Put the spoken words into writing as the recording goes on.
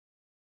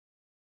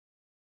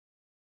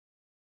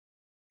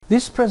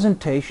This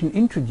presentation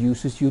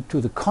introduces you to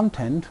the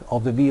content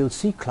of the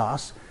VLC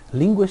class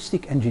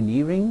Linguistic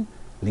Engineering,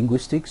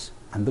 Linguistics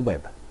and the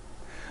Web.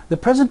 The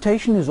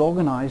presentation is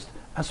organized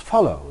as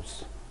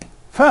follows.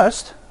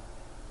 First,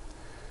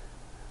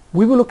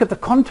 we will look at the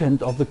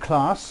content of the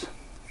class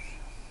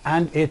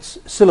and its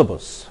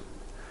syllabus.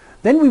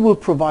 Then we will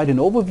provide an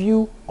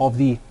overview of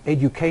the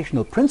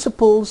educational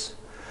principles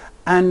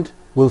and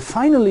will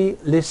finally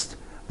list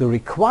the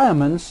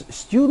requirements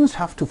students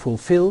have to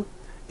fulfill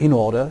in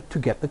order to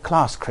get the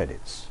class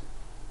credits.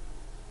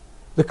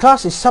 The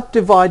class is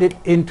subdivided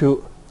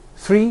into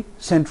 3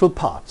 central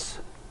parts.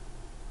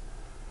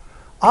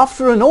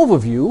 After an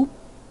overview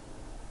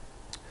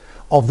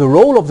of the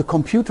role of the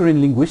computer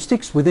in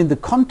linguistics within the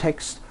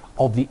context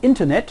of the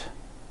Internet,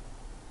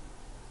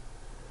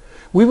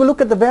 we will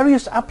look at the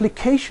various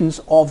applications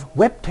of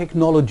web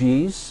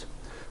technologies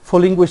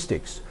for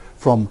linguistics,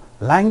 from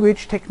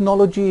language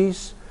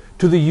technologies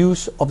to the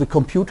use of the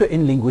computer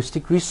in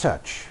linguistic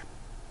research.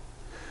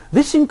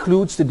 This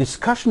includes the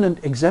discussion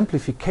and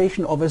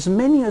exemplification of as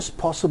many as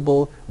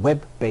possible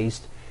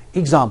web-based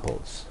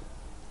examples.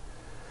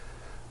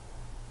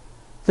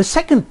 The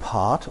second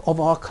part of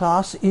our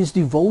class is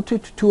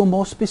devoted to a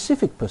more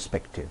specific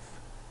perspective.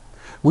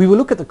 We will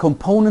look at the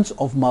components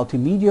of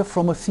multimedia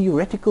from a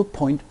theoretical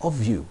point of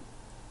view.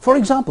 For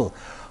example,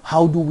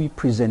 how do we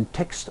present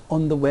text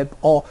on the web,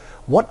 or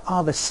what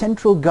are the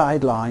central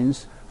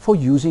guidelines for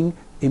using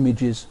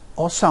images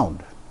or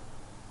sound?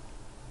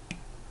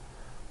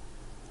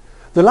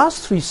 The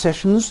last 3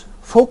 sessions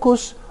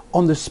focus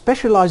on the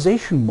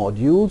specialization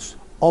modules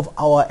of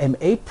our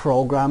MA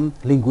program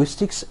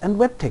Linguistics and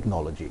Wen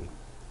Technology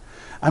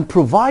and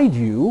provide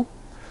you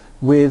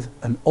with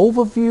an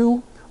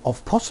overview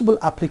of possible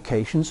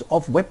applications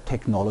of web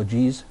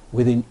technologies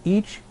within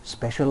each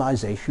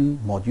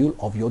specialization module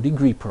of your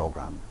degree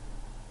program.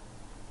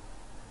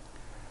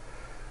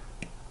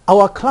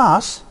 Our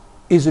class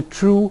is a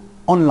true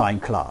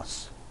online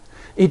class.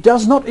 It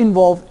does not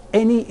involve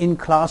any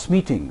in-class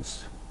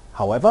meetings.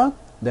 However,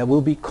 there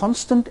will be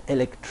constant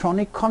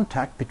electronic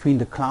contact between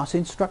the class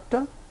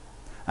instructor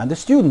and the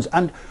students,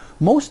 and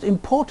most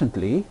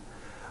importantly,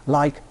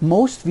 like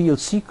most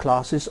VLC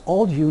classes,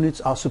 all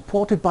units are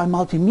supported by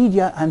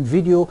multimedia and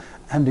video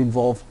and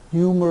involve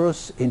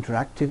numerous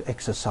interactive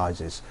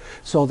exercises.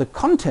 So the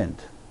content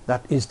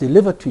that is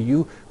delivered to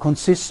you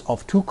consists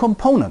of 2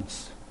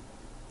 components.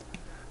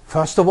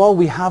 First of all,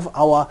 we have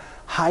our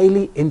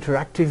highly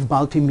interactive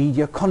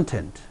multimedia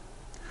content,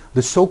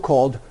 the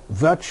so-called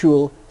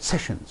virtual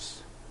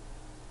sessions.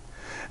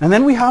 And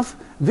then we have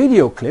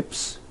video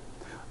clips,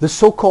 the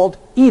so-called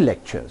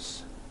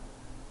e-lectures.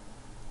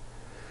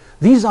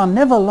 These are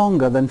never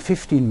longer than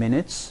 15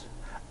 minutes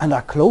and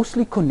are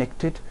closely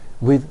connected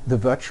with the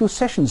virtual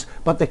sessions,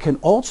 but they can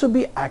also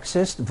be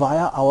accessed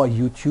via our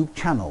YouTube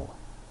channel.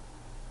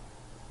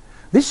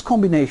 This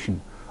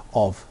combination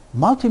of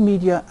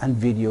multimedia and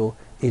video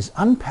is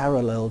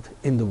unparalleled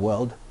in the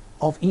world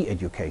of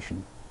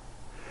e-education.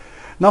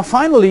 Now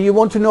finally, you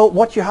want to know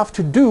what you have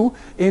to do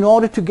in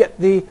order to get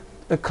the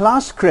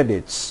class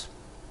credits.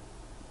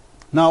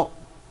 Now,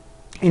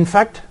 in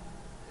fact,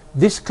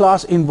 this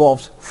class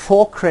involves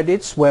 4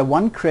 credits, where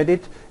 1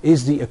 credit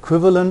is the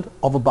equivalent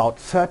of about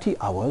 30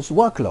 hours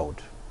workload.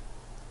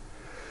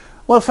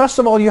 Well, first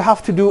of all, you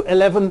have to do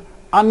 11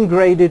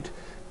 ungraded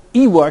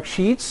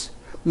e-worksheets.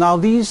 Now,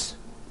 these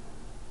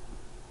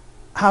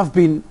have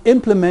been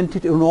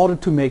implemented in order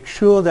to make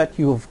sure that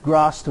you have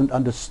grasped and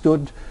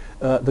understood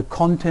the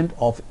content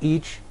of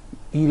each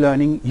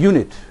e-learning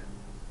unit.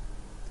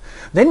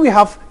 Then we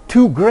have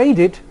 2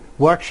 graded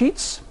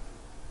worksheets.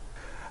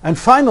 And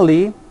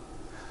finally,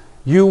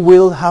 you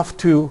will have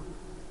to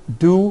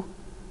do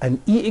an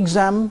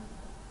e-exam,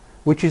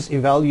 which is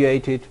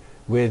evaluated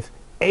with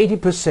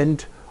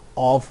 80%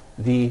 of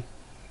the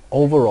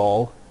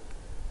overall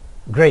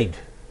grade.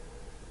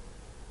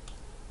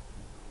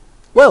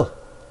 Well,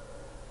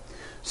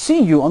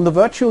 see you on the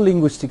virtual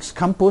linguistics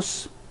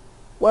campus.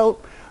 Well,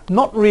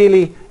 not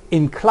really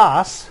in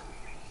class,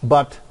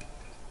 but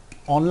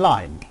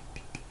online.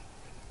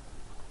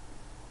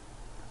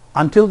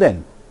 Until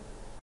then.